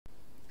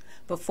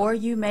Before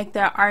you make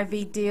that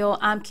RV deal,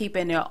 I'm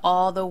keeping it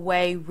all the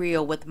way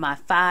real with my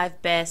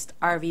 5 best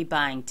RV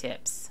buying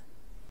tips.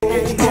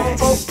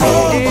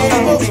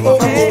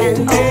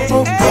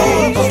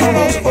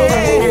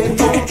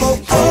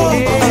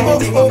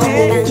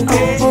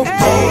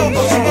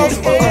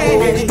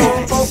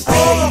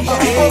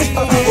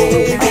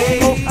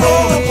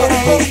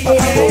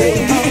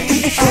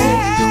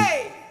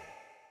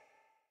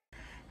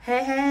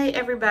 Hey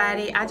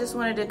everybody, I just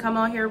wanted to come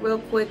on here real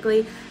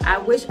quickly. I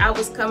wish I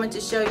was coming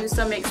to show you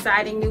some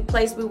exciting new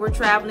place we were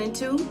traveling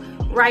to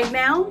right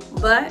now,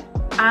 but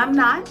I'm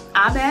not.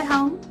 I'm at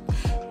home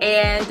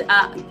and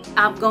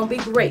I'm gonna be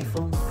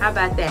grateful. How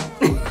about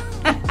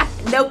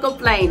that? No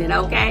complaining,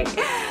 okay?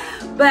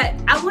 But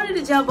I wanted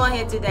to jump on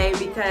here today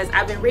because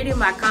I've been reading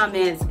my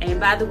comments, and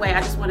by the way,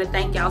 I just want to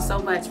thank y'all so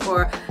much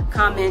for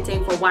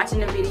commenting, for watching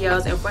the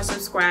videos, and for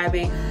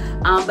subscribing.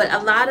 But a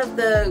lot of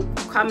the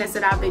comments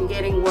that I've been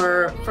getting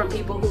were from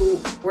people who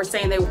were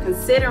saying they were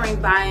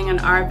considering buying an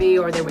RV,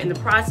 or they were in the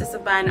process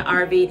of buying an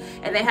RV,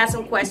 and they had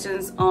some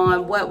questions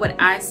on what would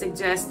I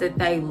suggest that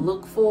they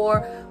look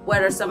for,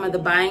 what are some of the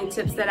buying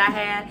tips that I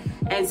had.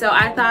 And so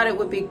I thought it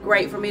would be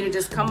great for me to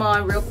just come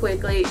on real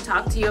quickly,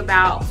 talk to you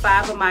about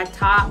 5 of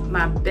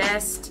my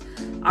best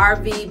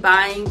RV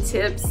buying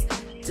tips,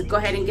 to go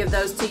ahead and give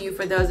those to you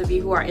for those of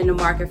you who are in the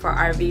market for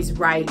RVs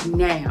right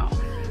now.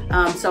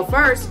 So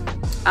first,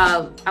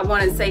 I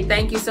want to say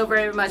thank you so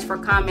very much for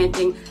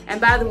commenting.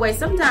 And by the way,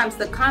 sometimes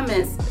the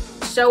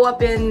comments show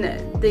up in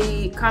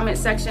the comment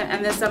section,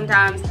 and then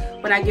sometimes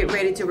when I get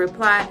ready to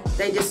reply,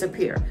 they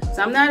disappear.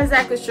 So I'm not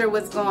exactly sure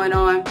what's going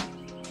on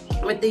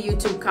with the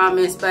YouTube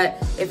comments, but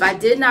if I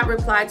did not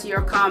reply to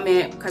your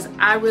comment, because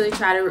I really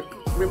try to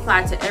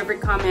reply to every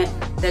comment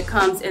that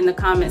comes in the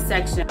comment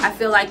section. I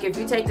feel like if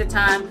you take the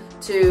time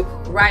to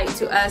write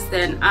to us,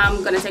 then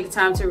I'm gonna take the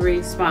time to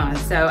respond.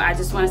 So I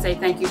just wanna say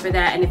thank you for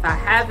that. And if I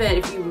haven't,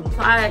 if you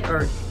replied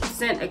or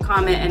sent a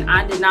comment and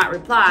I did not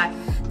reply,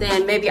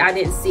 then maybe I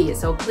didn't see it.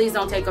 So please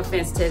don't take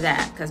offense to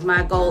that, because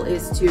my goal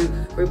is to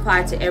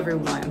reply to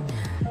everyone.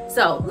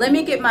 So let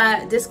me get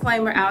my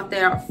disclaimer out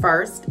there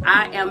first.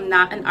 I am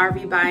not an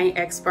RV buying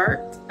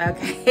expert,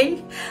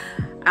 okay?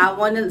 I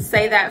want to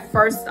say that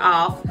first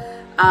off.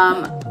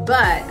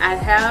 But I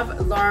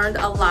have learned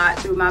a lot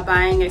through my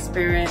buying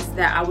experience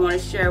that I want to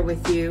share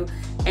with you.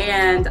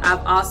 And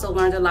I've also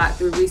learned a lot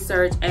through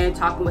research and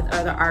talking with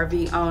other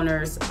RV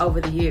owners over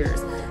the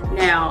years.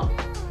 Now,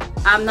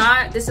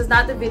 this is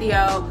not the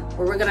video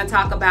where we're going to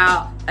talk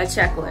about a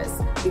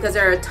checklist, because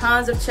there are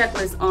tons of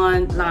checklists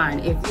online.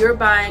 If you're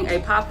buying a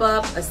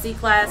pop-up, a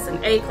C-Class,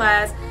 an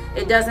A-Class,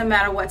 it doesn't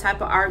matter what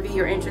type of RV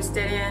you're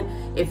interested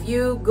in. If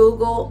you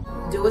Google,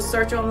 do a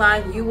search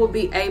online, you will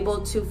be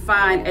able to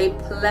find a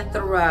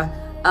plethora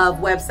of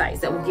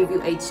websites that will give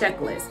you a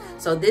checklist.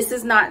 So this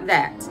is not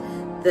that.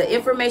 The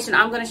information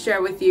I'm going to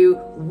share with you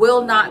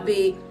will not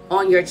be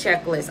on your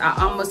checklist.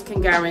 I almost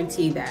can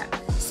guarantee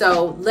that.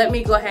 So let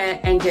me go ahead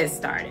and get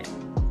started.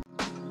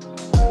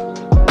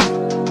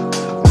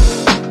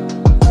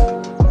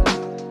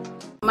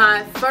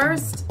 My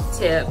first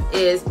tip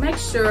is make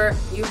sure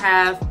you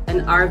have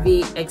an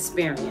RV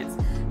experience.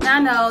 Now I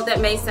know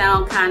that may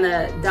sound kind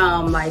of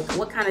dumb, like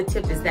what kind of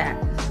tip is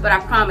that? But I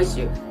promise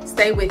you,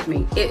 stay with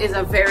me. It is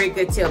a very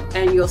good tip,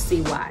 and you'll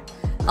see why.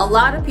 A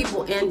lot of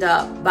people end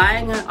up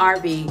buying an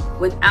RV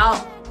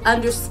without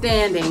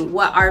understanding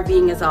what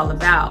RVing is all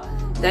about.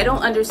 They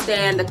don't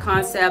understand the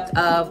concept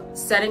of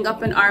setting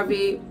up an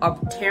RV or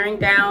tearing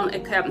down a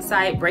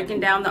campsite, breaking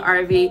down the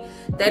RV.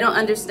 They don't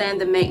understand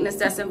the maintenance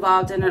that's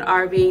involved in an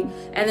RV.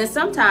 And then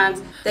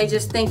sometimes they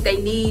just think they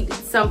need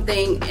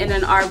something in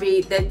an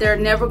RV that they're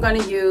never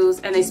going to use,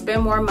 and they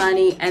spend more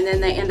money, and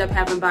then they end up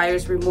having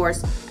buyer's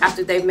remorse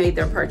after they've made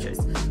their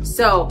purchase.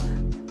 So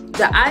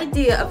the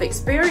idea of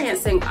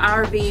experiencing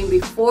RVing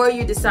before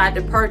you decide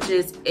to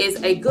purchase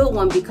is a good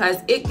one, because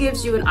it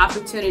gives you an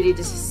opportunity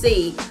to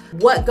see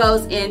what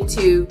goes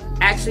into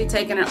actually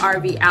taking an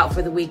RV out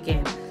for the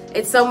weekend.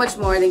 It's so much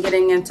more than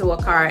getting into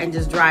a car and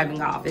just driving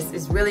off.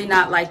 It's really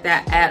not like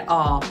that at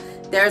all.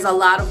 There's a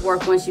lot of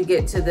work once you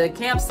get to the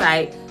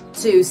campsite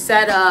to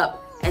set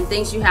up, and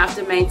things you have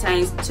to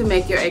maintain to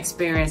make your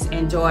experience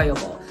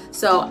enjoyable.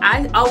 So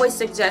I always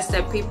suggest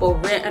that people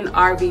rent an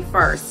RV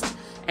first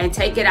and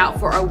take it out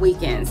for a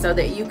weekend, so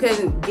that you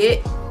can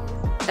get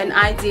an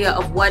idea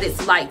of what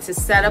it's like to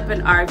set up an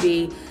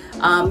RV.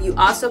 You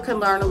also can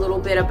learn a little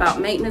bit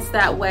about maintenance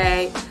that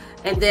way.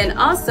 And then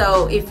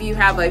also, if you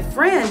have a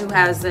friend who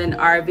has an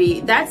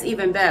RV, that's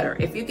even better.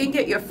 If you can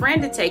get your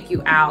friend to take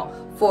you out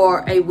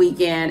for a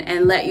weekend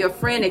and let your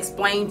friend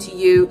explain to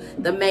you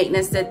the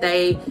maintenance that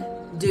they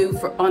do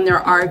on their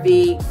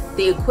RV,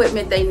 the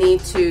equipment they need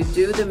to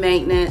do the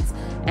maintenance,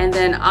 and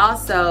then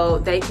also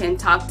they can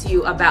talk to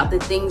you about the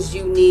things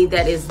you need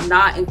that is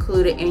not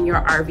included in your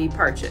RV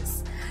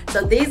purchase.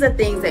 So these are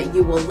things that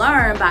you will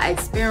learn by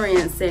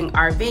experiencing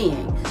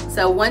RVing.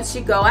 So once you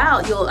go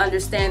out, you'll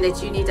understand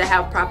that you need to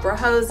have proper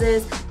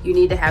hoses, you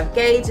need to have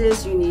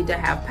gauges, you need to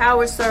have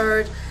power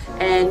surge,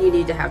 and you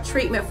need to have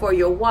treatment for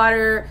your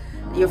water,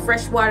 your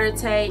fresh water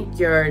tank,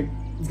 your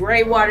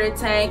gray water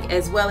tank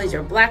as well as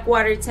your black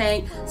water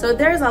tank. So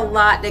there's a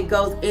lot that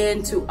goes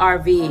into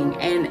RVing,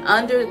 and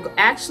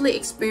actually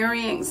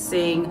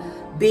experiencing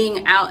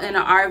being out in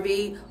an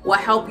RV will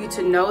help you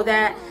to know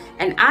that.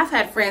 And I've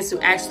had friends who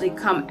actually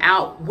come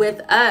out with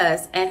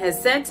us and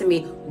has said to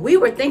me, we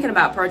were thinking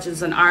about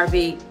purchasing an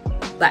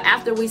RV, but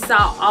after we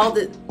saw all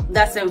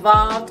that's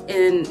involved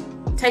in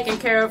taking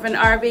care of an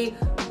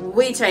RV,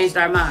 we changed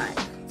our mind.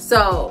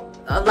 So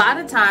a lot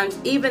of times,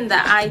 even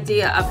the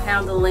idea of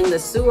handling the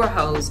sewer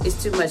hose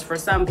is too much for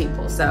some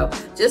people. So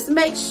just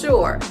make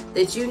sure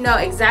that you know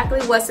exactly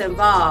what's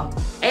involved.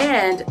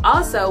 And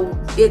also,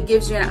 it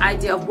gives you an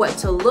idea of what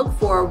to look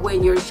for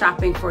when you're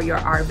shopping for your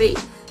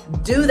RV.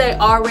 Do they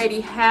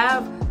already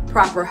have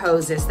proper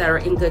hoses that are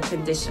in good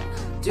condition?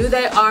 Do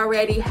they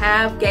already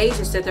have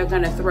gauges that they're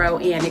going to throw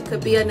in? It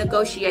could be a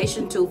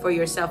negotiation tool for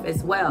yourself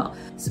as well.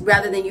 So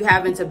rather than you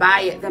having to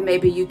buy it, then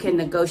maybe you can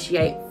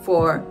negotiate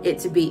for it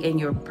to be in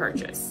your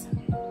purchase.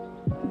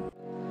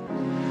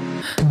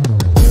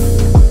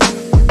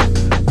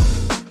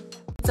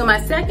 So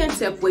my second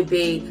tip would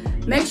be,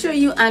 make sure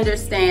you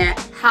understand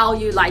how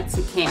you like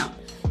to camp.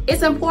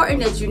 It's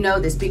important that you know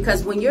this,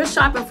 because when you're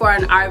shopping for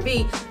an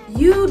RV,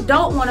 you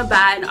don't want to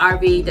buy an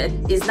RV that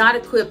is not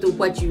equipped with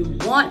what you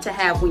want to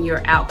have when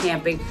you're out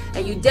camping.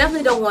 And you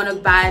definitely don't want to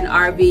buy an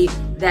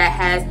RV that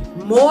has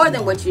more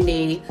than what you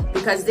need,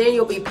 because then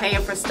you'll be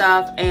paying for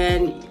stuff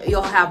and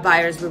you'll have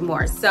buyer's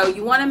remorse. So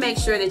you want to make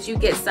sure that you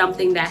get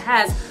something that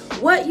has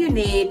what you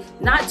need,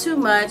 not too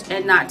much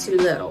and not too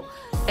little.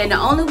 And the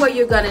only way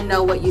you're going to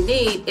know what you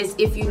need is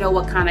if you know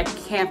what kind of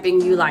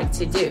camping you like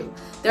to do.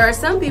 There are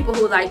some people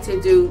who like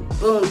to do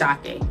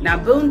boondocking. Now,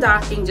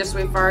 boondocking just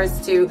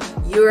refers to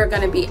you're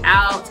going to be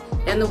out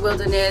in the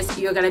wilderness.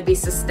 You're going to be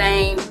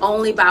sustained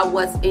only by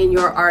what's in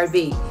your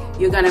RV.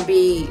 You're going to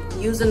be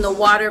using the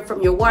water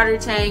from your water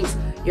tanks.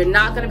 You're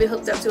not going to be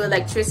hooked up to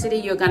electricity.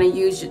 You're going to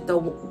use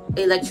the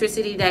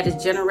electricity that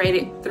is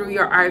generated through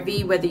your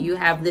RV, whether you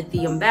have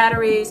lithium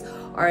batteries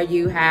or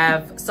you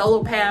have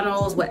solar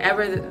panels,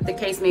 whatever the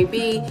case may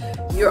be.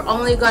 You're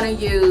only going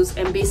to use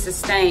and be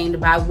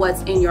sustained by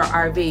what's in your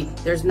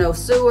RV. There's no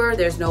sewer,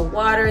 there's no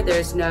water,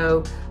 there's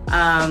no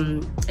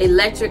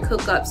electric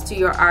hookups to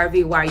your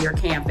RV while you're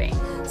camping.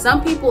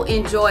 Some people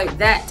enjoy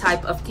that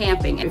type of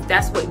camping. If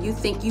that's what you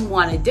think you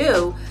want to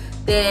do,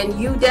 then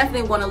you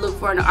definitely want to look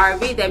for an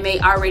RV that may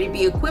already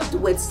be equipped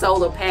with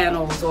solar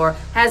panels or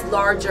has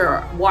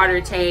larger water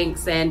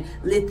tanks and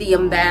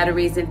lithium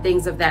batteries and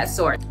things of that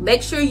sort.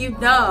 Make sure you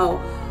know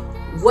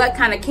what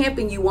kind of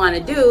camping you want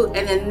to do,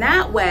 and in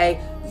that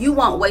way you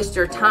won't waste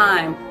your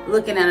time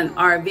looking at an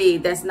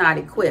RV that's not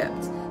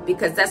equipped,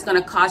 because that's going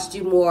to cost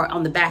you more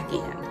on the back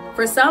end.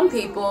 For some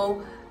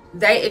people,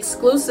 they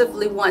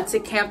exclusively want to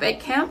camp at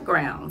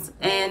campgrounds,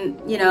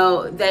 and you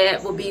know,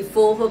 that will be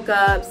full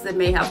hookups that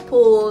may have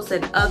pools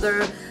and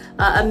other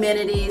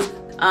amenities.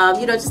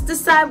 You know, just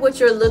decide what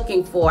you're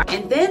looking for,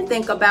 and then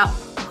think about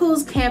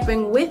who's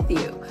camping with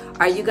you.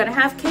 Are you going to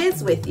have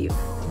kids with you?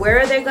 Where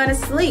are they going to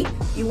sleep?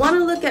 You want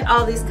to look at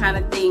all these kind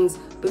of things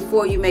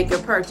before you make your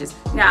purchase.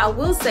 Now, I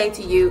will say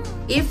to you,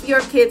 if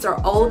your kids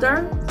are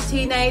older,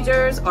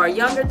 teenagers or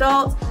young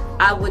adults,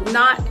 I would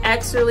not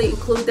actually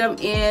include them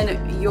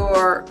in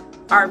your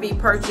RV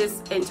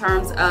purchase in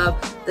terms of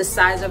the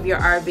size of your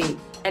RV.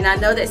 And I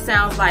know that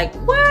sounds like,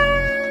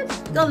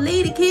 what? Gonna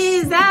leave the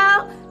kids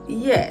out?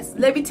 Yes,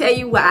 let me tell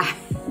you why.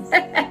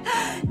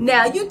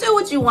 Now, you do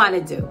what you want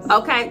to do,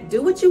 okay?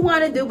 Do what you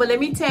want to do, but let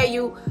me tell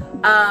you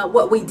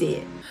what we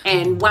did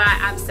and why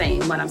I'm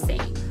saying what I'm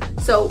saying.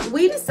 So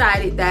we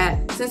decided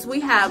that since we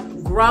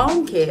have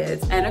grown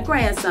kids and a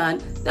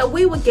grandson, that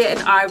we would get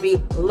an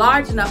RV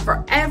large enough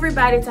for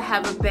everybody to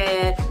have a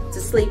bed to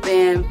sleep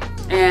in,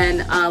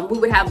 and we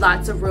would have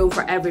lots of room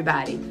for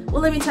everybody.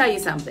 Well, let me tell you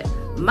something.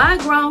 My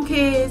grown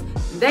kids,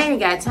 they ain't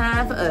got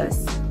time for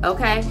us,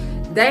 okay?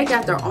 They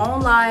got their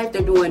own life.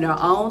 They're doing their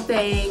own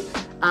thing.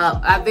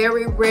 I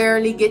very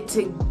rarely get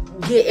to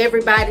get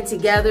everybody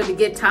together to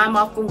get time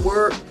off from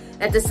work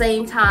at the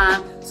same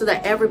time so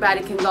that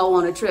everybody can go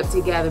on a trip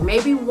together.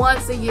 Maybe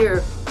once a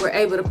year we're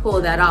able to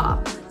pull that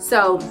off.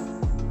 So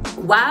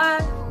why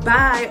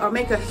buy or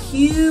make a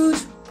huge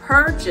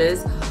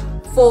purchase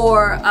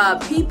for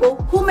people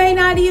who may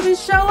not even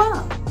show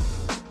up?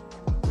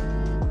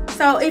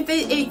 So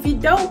if you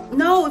don't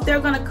know if they're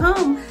gonna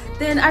come,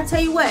 then I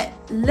tell you what,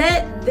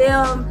 let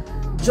them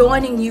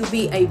joining you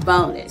be a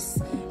bonus.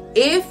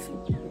 If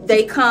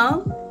they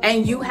come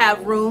and you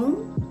have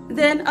room,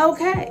 then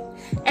okay.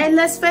 And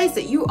let's face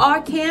it, you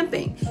are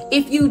camping.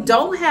 If you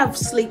don't have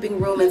sleeping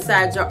room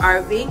inside your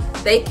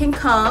RV, they can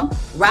come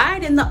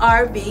ride in the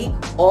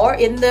RV, or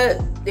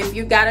if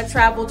you got a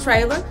travel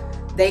trailer,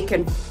 they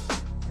can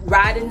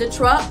ride in the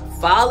truck,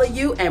 follow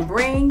you, and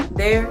bring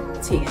their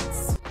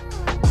tents.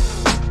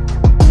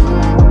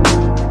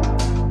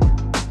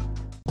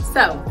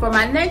 So for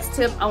my next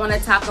tip, I want to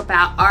talk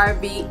about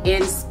RV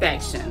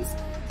inspections.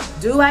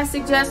 Do I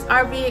suggest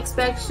RV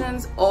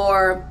inspections,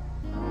 or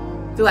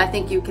do I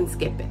think you can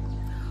skip it?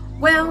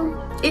 Well,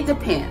 it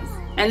depends.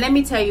 And let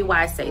me tell you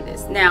why I say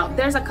this. Now,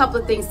 there's a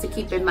couple of things to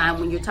keep in mind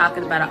when you're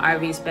talking about an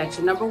RV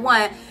inspection. Number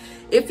one,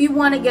 if you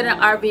want to get an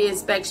RV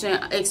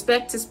inspection,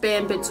 expect to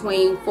spend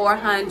between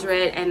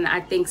 $400 and I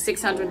think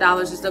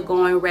 $600 is the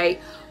going rate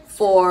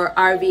for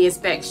RV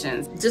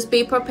inspections. Just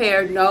be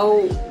prepared,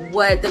 know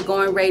what the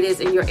going rate is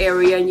in your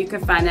area, and you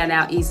can find that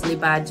out easily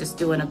by just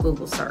doing a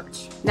Google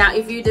search. Now,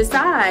 if you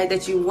decide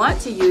that you want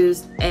to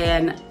use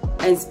an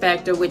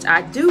inspector, which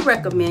I do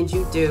recommend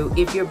you do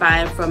if you're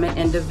buying from an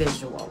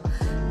individual,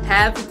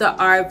 have the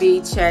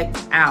RV checked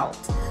out,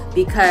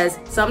 because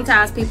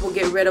sometimes people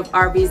get rid of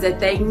RVs that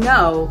they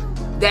know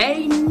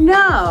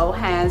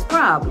has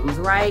problems,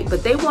 right?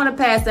 But they want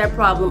to pass that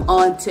problem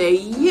on to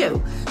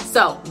you.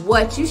 So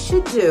what you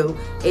should do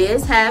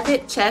is have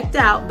it checked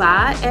out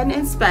by an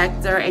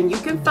inspector, and you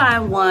can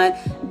find one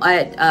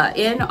at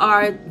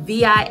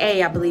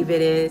NRVIA, I believe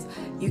it is.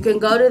 You can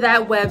go to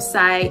that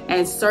website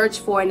and search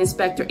for an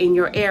inspector in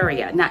your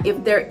area. Now,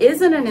 if there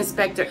isn't an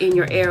inspector in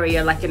your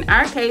area, like in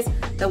our case,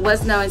 there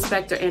was no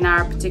inspector in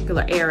our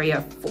particular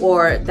area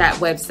for that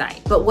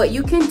website. But what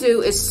you can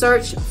do is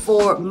search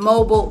for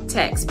mobile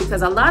techs,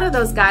 because a lot of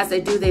those guys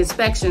that do the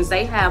inspections,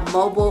 they have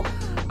mobile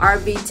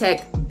RV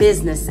tech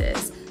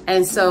businesses.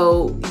 And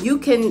so you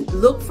can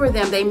look for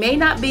them. They may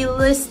not be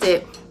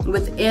listed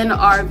within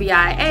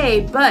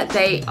RVIA, but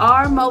they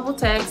are mobile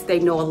techs. They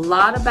know a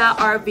lot about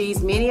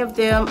RVs. Many of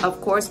them, of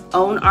course,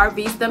 own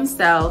RVs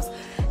themselves,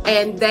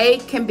 and they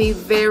can be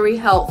very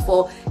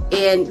helpful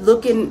in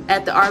looking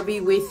at the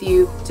RV with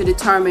you to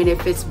determine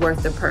if it's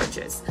worth the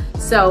purchase.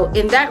 So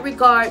in that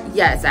regard,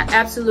 yes, I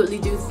absolutely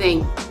do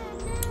think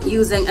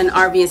using an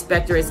RV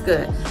inspector is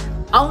good.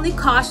 Only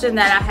caution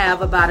that I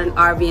have about an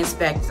RV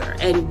inspector,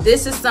 and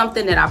this is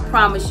something that I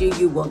promise you,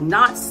 you will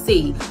not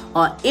see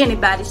on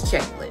anybody's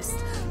checklist.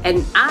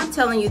 And I'm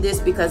telling you this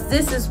because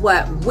this is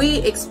what we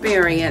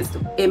experienced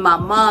in my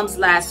mom's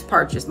last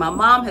purchase. My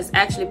mom has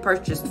actually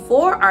purchased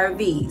 4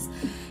 RVs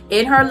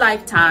in her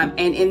lifetime,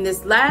 and in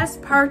this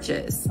last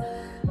purchase,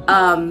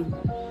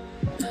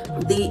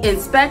 the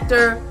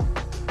inspector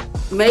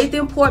made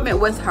the appointment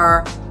with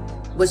her,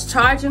 was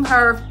charging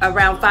her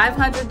around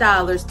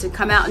 $500 to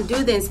come out and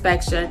do the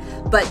inspection,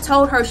 but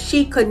told her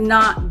she could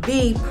not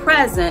be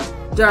present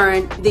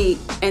during the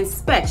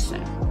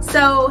inspection.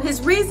 So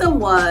his reason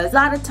was, a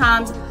lot of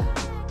times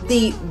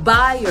the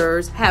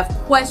buyers have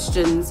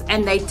questions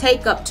and they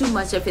take up too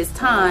much of his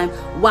time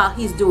while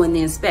he's doing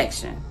the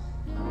inspection.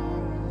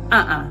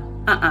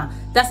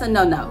 That's a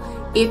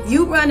no-no. If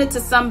you run into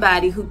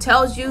somebody who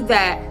tells you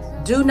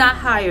that, do not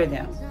hire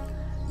them.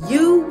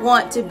 You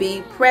want to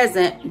be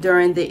present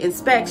during the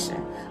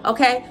inspection,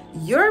 okay?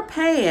 You're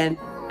paying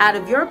out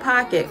of your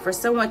pocket for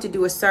someone to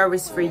do a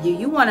service for you.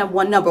 You want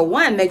to, number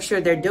one, make sure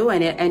they're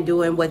doing it and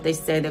doing what they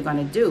say they're going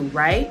to do,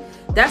 right?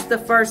 That's the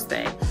first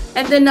thing.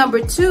 And then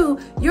number two,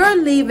 you're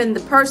leaving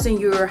the person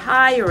you're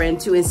hiring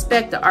to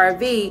inspect the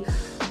RV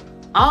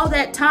all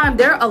that time.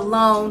 They're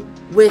alone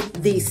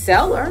with the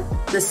seller.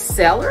 The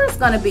seller is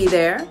going to be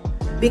there,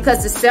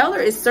 because the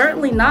seller is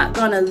certainly not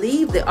going to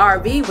leave the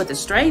RV with a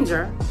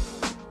stranger,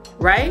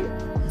 right?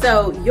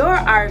 So your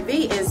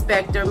RV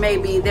inspector may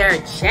be there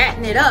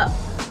chatting it up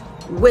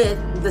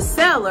with the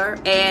seller,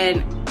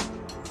 and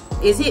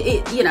is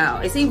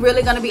he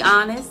really going to be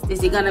honest?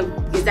 Is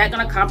that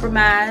going to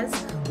compromise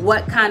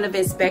what kind of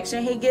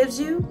inspection he gives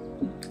you?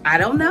 I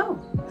don't know,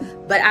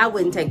 but I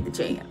wouldn't take the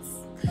chance.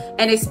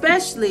 And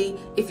especially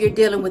if you're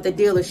dealing with a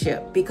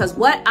dealership, because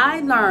what I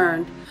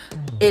learned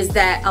is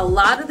that a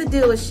lot of the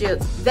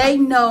dealerships, they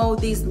know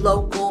these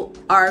local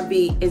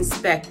RV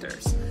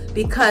inspectors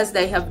because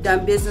they have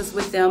done business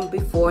with them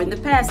before in the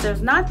past.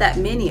 There's not that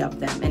many of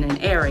them in an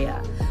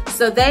area.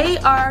 So they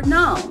are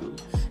known,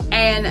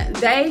 and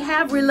they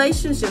have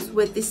relationships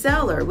with the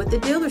seller, with the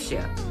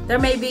dealership. There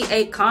may be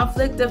a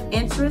conflict of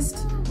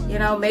interest.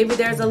 Maybe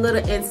there's a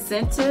little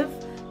incentive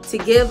to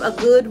give a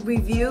good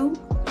review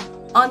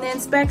on the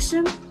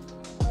inspection.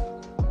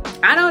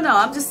 I don't know.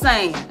 I'm just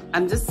saying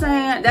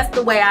that's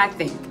the way I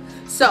think.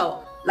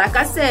 So, like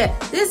I said,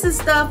 this is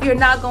stuff you're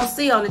not going to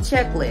see on the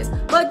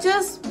checklist, but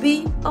just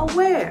be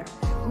aware.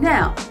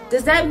 Now,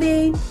 does that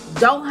mean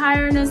don't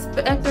hire an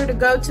inspector to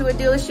go to a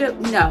dealership?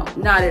 No,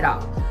 not at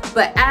all.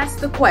 But ask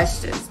the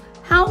questions.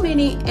 How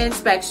many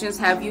inspections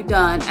have you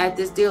done at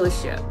this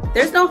dealership?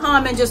 There's no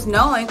harm in just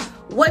knowing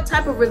what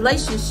type of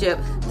relationship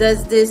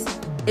does this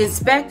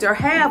inspector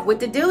have with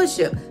the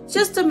dealership,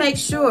 just to make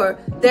sure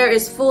there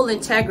is full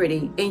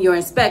integrity in your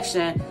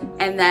inspection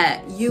and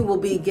that you will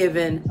be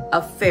given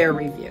a fair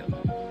review.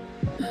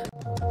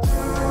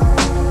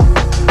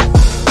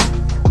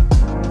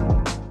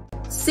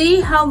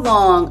 See how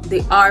long the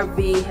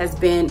RV has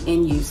been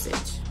in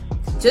usage.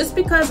 Just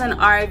because an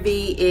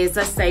RV is,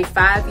 let's say,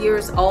 5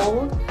 years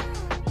old,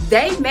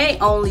 they may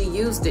only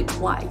used it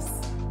twice.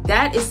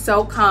 That is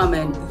so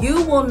common.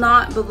 You will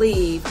not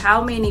believe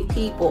how many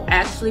people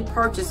actually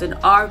purchase an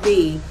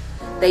RV.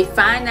 They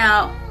find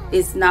out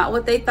it's not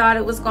what they thought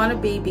it was going to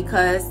be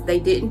because they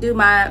didn't do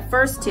my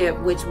first tip,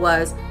 which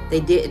was they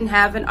didn't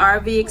have an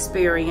RV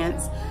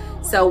experience.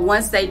 So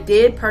once they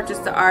did purchase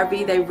the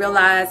RV, they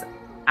realized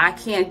I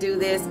can't do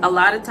this. A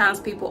lot of times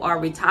people are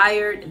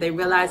retired. They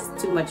realize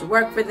it's too much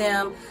work for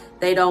them.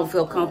 They don't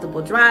feel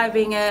comfortable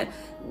driving it.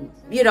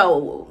 You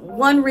know,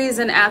 one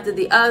reason after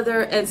the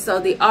other. And so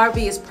the RV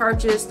is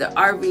purchased, the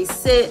RV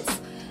sits,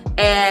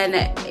 and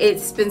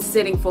it's been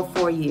sitting for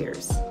 4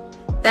 years.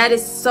 That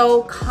is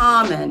so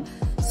common.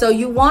 So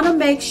you want to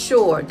make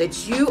sure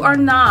that you are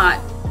not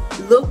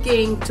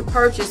looking to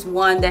purchase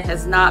one that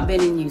has not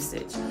been in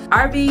usage.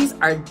 RVs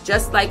are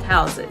just like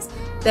houses.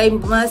 They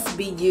must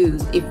be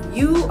used. If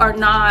you are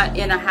not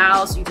in a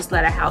house, you just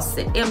let a house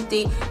sit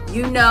empty,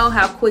 you know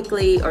how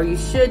quickly, or you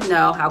should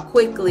know how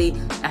quickly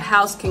a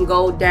house can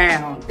go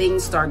down.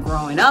 Things start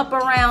growing up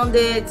around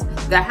it.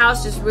 The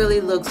house just really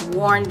looks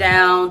worn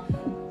down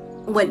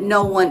with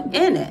no one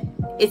in it.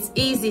 It's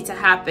easy to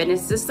happen.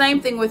 It's the same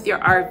thing with your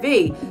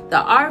RV. The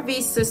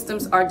RV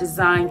systems are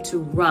designed to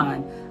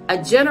run.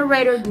 A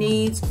generator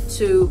needs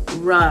to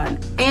run.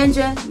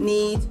 Engine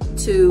needs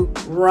to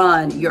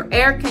run. Your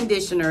air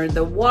conditioner,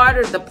 the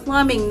water, the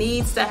plumbing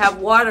needs to have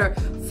water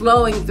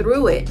flowing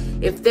through it.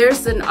 If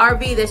there's an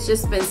RV that's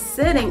just been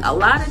sitting, a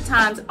lot of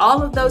times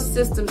all of those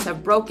systems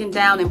have broken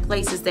down in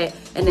places that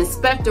an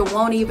inspector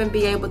won't even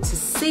be able to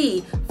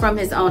see from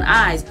his own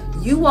eyes.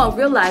 You won't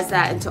realize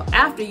that until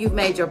after you've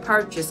made your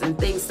purchase and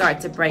things start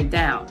to break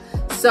down.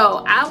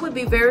 So I would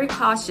be very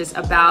cautious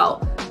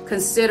about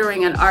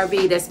considering an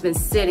RV that's been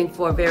sitting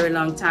for a very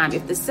long time.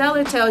 If the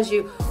seller tells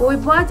you, well, we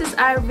bought this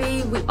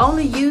RV, we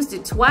only used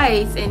it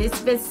twice and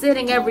it's been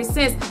sitting ever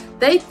since,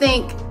 they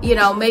think, you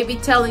know, maybe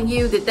telling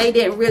you that they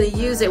didn't really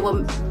use it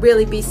will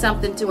really be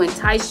something to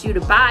entice you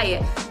to buy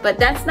it. But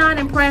that's not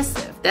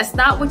impressive. That's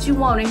not what you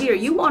want to hear.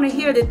 You want to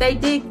hear that they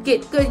did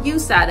get good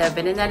use out of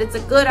it, and that it's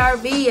a good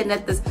RV, and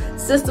that the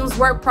systems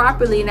work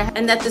properly,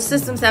 and that the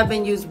systems have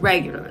been used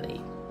regularly.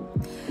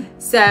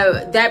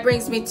 So that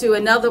brings me to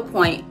another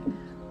point.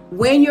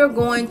 When you're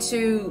going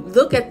to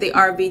look at the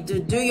RV to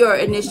do your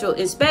initial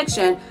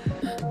inspection,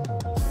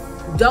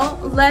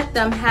 don't let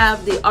them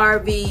have the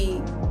RV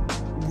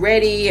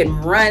ready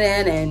and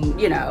running. And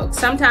you know,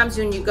 sometimes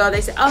when you go, they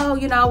say, oh,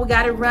 you know, we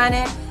got it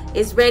running,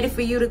 it's ready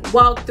for you to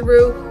walk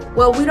through.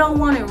 Well, we don't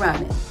want it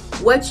running.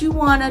 What you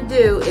want to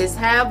do is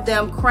have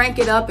them crank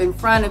it up in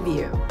front of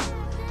you.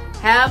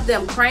 Have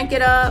them crank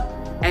it up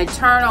and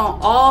turn on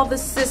all the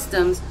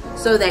systems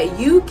so that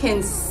you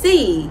can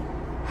see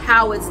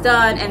how it's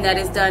done, and that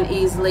it's done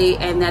easily,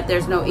 and that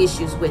there's no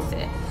issues with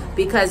it.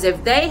 Because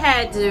if they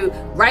had to,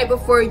 right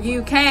before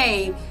you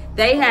came,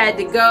 they had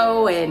to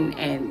go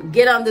and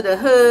get under the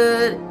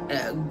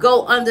hood,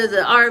 go under the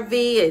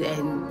RV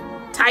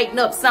and tighten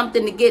up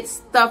something to get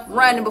stuff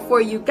running before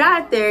you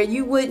got there,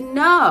 you wouldn't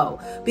know,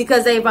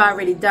 because they've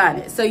already done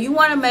it. So you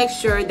want to make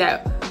sure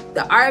that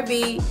the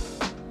RV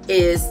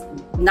is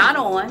not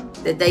on,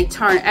 that they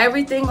turn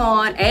everything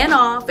on and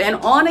off and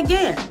on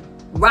again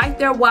right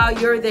there while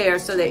you're there,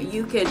 so that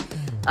you can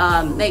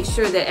make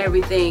sure that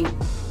everything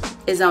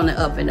is on the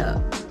up and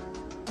up.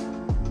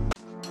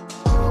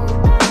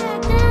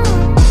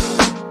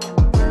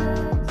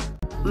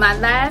 My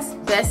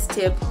last best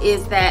tip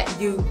is that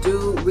you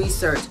do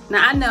research.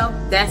 Now I know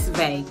that's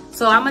vague,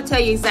 so I'm gonna tell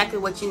you exactly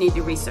what you need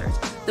to research.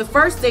 The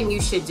first thing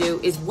you should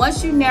do is,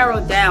 once you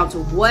narrow down to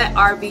what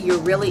RV you're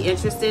really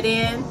interested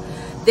in,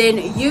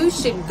 then you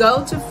should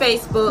go to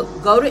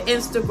Facebook, go to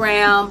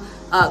Instagram,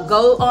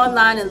 go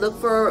online and look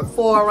for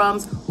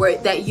forums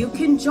that you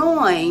can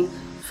join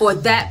for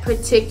that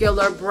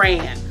particular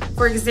brand.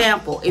 For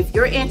example, if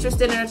you're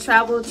interested in a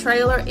travel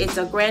trailer, it's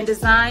a Grand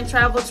Design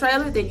travel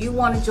trailer, then you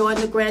want to join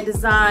the Grand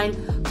Design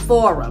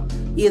forum,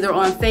 either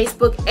on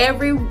Facebook.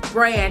 Every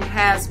brand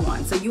has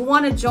one. So you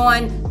want to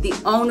join the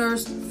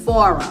owners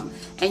forum,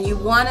 and you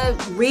want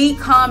to read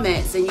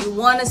comments, and you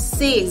want to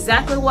see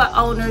exactly what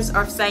owners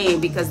are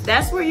saying, because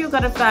that's where you're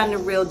going to find the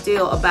real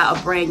deal about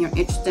a brand you're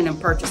interested in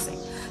purchasing.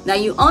 Now,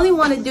 you only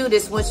want to do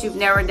this once you've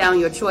narrowed down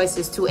your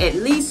choices to at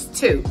least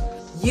 2.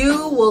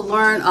 You will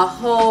learn a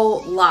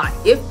whole lot.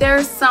 If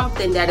there's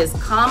something that is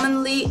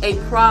commonly a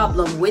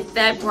problem with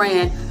that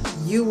brand,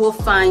 you will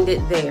find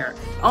it there.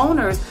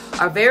 Owners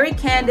are very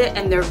candid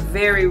and they're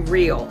very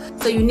real.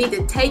 So you need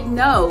to take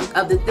note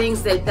of the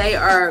things that they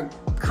are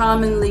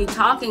commonly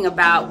talking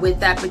about with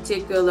that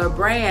particular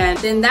brand.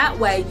 Then that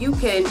way you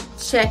can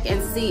check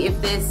and see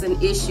if there's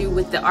an issue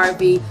with the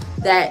RV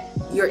that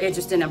you're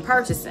interested in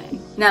purchasing.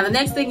 Now, the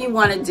next thing you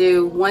want to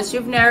do, once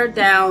you've narrowed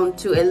down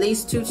to at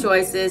least 2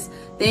 choices,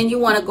 then you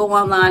want to go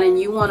online and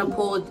you want to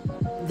pull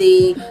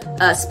the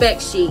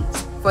spec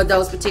sheets for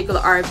those particular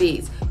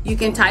RVs. You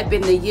can type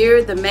in the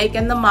year, the make,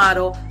 and the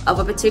model of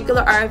a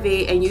particular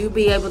RV, and you'll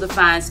be able to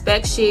find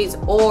spec sheets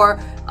or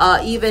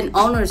even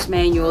owner's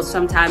manuals.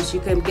 Sometimes you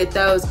can get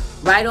those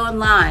right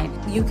online.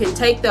 You can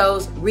take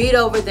those, read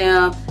over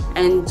them,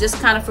 and just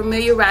kind of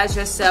familiarize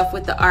yourself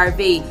with the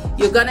RV.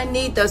 You're gonna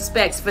need those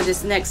specs for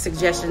this next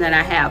suggestion that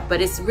I have,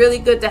 but it's really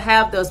good to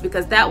have those,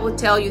 because that will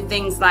tell you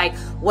things like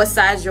what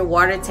size your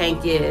water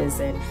tank is,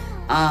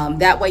 and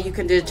that way you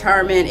can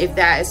determine if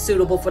that is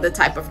suitable for the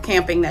type of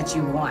camping that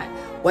you want.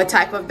 what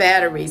type of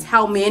batteries,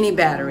 how many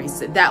batteries.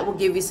 That will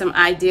give you some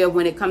idea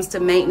when it comes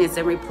to maintenance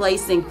and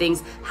replacing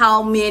things.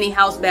 How many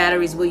house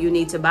batteries will you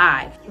need to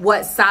buy?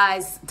 What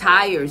size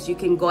tires? You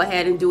can go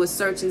ahead and do a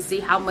search and see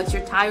how much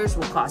your tires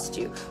will cost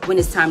you when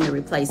it's time to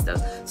replace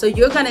those. So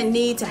you're gonna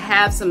need to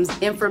have some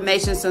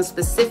information, some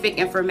specific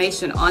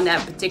information on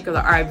that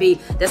particular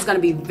RV that's gonna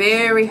be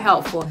very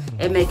helpful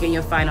in making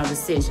your final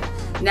decision.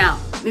 Now,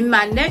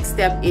 my next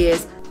step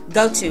is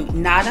go to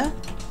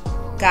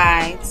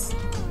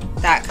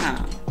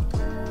nadaguides.com.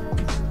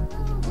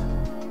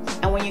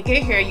 And when you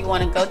get here, you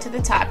want to go to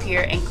the top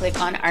here and click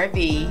on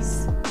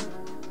RVs.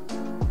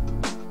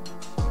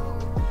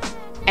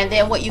 And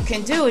then what you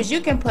can do is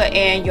you can put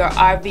in your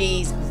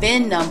RV's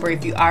VIN number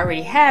if you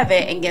already have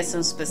it and get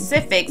some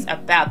specifics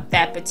about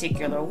that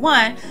particular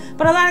one.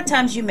 But a lot of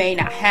times you may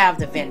not have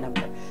the VIN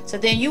number. So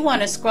then you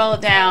want to scroll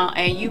down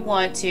and you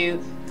want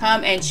to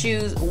come and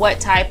choose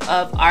what type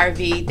of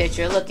RV that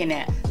you're looking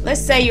at.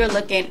 Let's say you're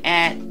looking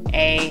at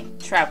a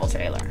travel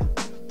trailer.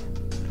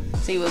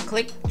 So you will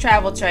click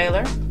travel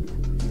trailer.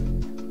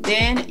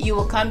 Then you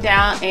will come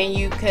down and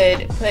you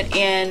could put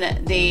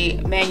in the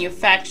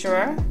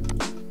manufacturer.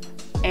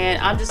 And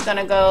I'm just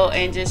gonna go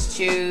and just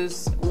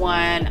choose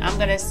one. I'm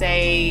gonna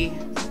say,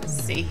 let's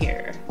see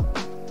here.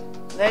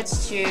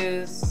 Let's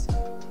choose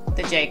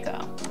the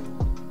Jayco.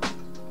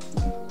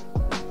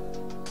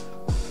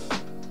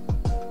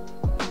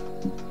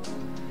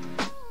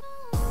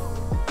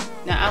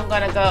 Now I'm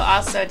gonna go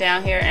also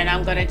down here and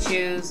I'm gonna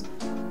choose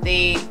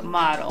the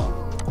model.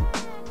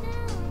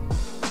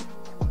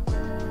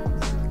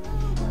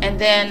 And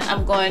then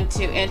I'm going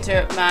to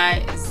enter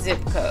my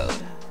zip code.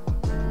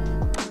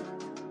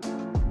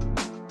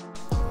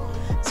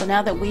 So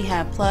now that we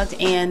have plugged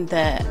in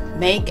the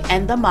make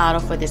and the model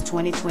for this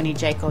 2020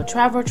 Jayco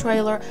travel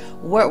trailer,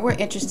 what we're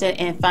interested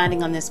in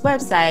finding on this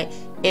website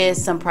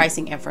is some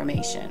pricing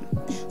information.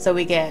 So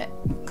we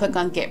click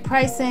on get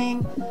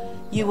pricing.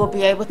 You will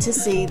be able to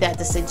see that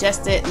the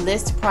suggested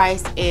list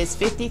price is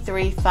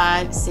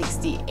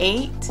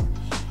 $53,568.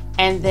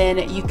 And then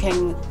you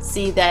can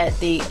see that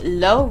the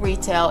low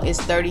retail is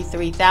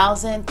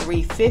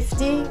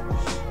 $33,350.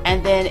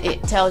 And then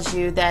it tells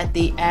you that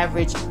the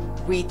average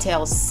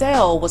retail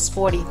sale was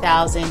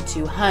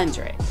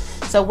 $40,200.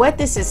 So what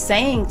this is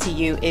saying to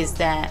you is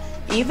that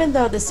even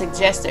though the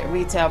suggested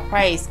retail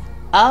price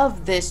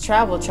of this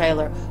travel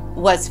trailer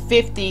was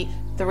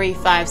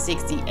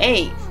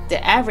 $53,568,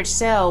 the average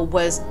sale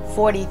was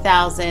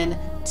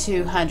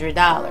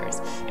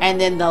 $40,200. And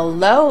then the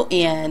low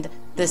end,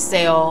 the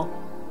sale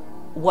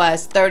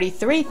was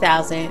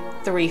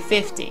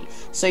 $33,350.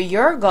 So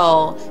your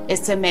goal is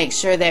to make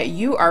sure that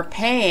you are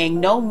paying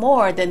no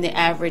more than the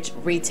average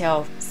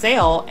retail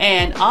sale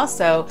and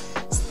also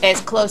as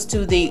close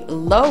to the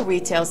low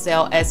retail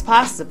sale as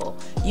possible.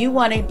 You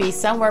want to be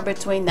somewhere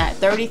between that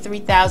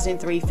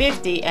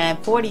 $33,350 and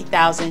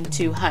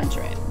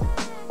 $40,200.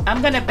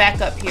 I'm going to back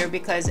up here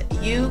because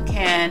you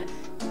can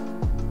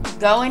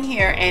go in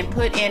here and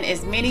put in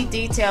as many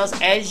details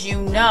as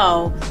you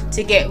know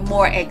to get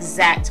more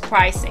exact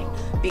pricing.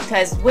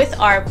 Because with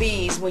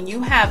RVs, when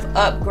you have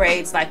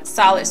upgrades like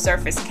solid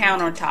surface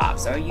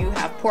countertops, or you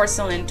have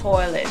porcelain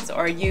toilets,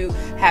 or you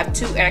have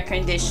 2 air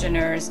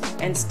conditioners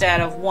instead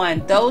of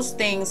 1, those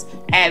things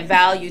add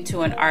value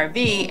to an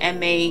RV and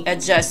may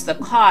adjust the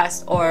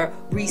cost or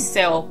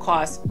resale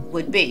cost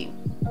would be.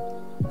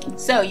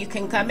 So you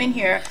can come in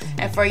here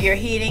and for your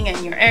heating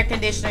and your air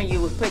conditioner, you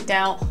would put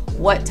down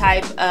what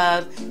type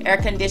of air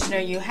conditioner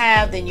you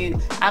have. Then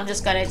I'm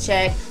just going to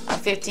check a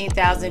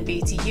 15,000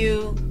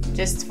 BTU.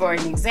 Just for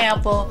an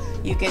example,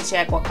 you can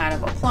check what kind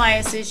of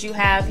appliances you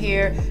have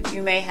here.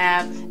 You may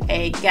have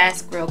a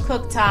gas grill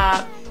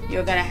cooktop.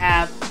 You're going to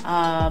have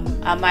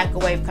a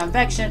microwave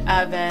convection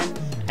oven,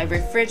 a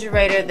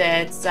refrigerator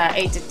that's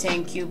 8 to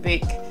 10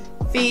 cubic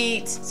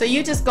feet. So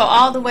you just go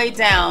all the way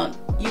down.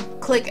 You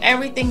click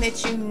everything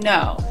that you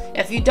know.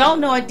 If you don't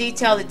know a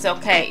detail, it's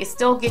okay. It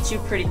still gets you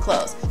pretty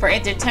close. For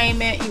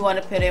entertainment, you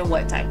want to put in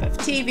what type of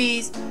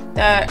TVs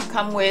that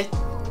come with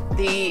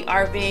the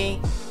RV.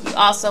 You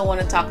also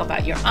want to talk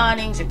about your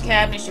awnings, your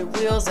cabinets, your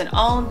wheels, and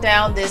on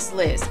down this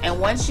list.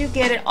 And once you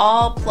get it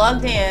all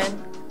plugged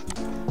in,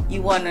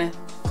 you want to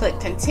click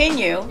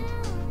continue.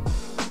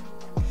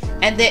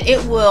 And then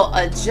it will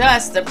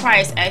adjust the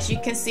price, as you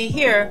can see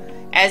here,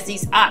 as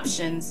these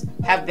options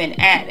have been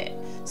added.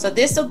 So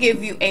this will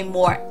give you a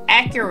more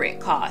accurate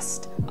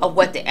cost of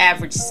what the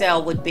average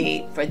sale would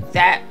be for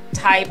that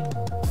type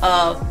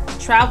of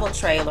travel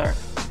trailer.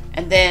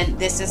 And then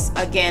this is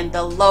again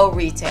the low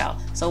retail.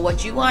 So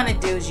what you want to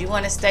do is you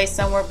want to stay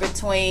somewhere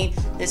between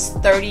this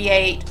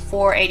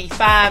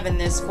 $38,485 and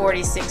this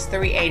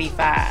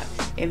 $46,385.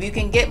 If you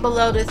can get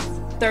below the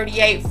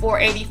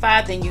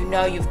 $38,485, then you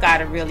know you've got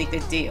a really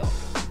good deal.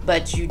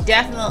 But you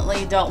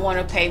definitely don't want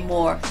to pay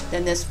more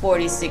than this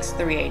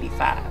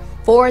 $46,385.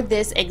 For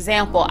this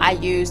example, I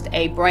used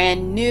a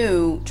brand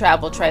new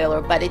travel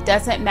trailer, but it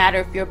doesn't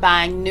matter if you're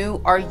buying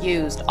new or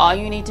used. All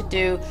you need to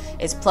do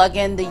is plug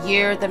in the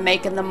year, the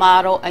make, and the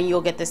model, and you'll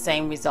get the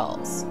same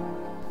results.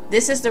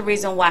 This is the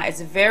reason why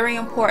it's very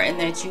important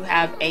that you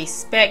have a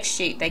spec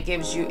sheet that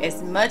gives you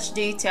as much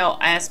detail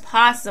as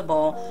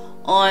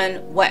possible on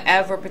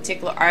whatever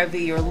particular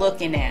RV you're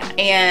looking at.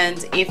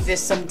 And if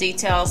there's some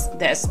details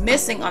that's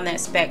missing on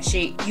that spec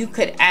sheet, you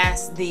could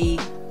ask the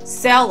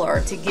seller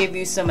to give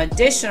you some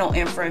additional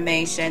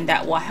information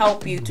that will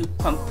help you to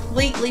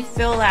completely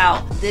fill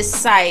out this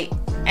site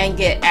and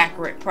get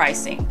accurate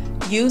pricing.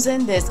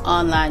 Using this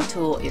online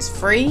tool is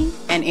free,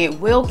 and it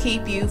will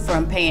keep you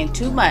from paying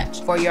too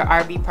much for your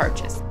RV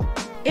purchase.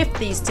 If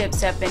these tips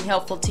have been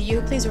helpful to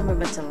you, please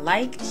remember to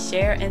like,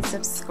 share, and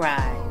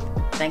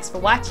subscribe. Thanks for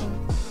watching.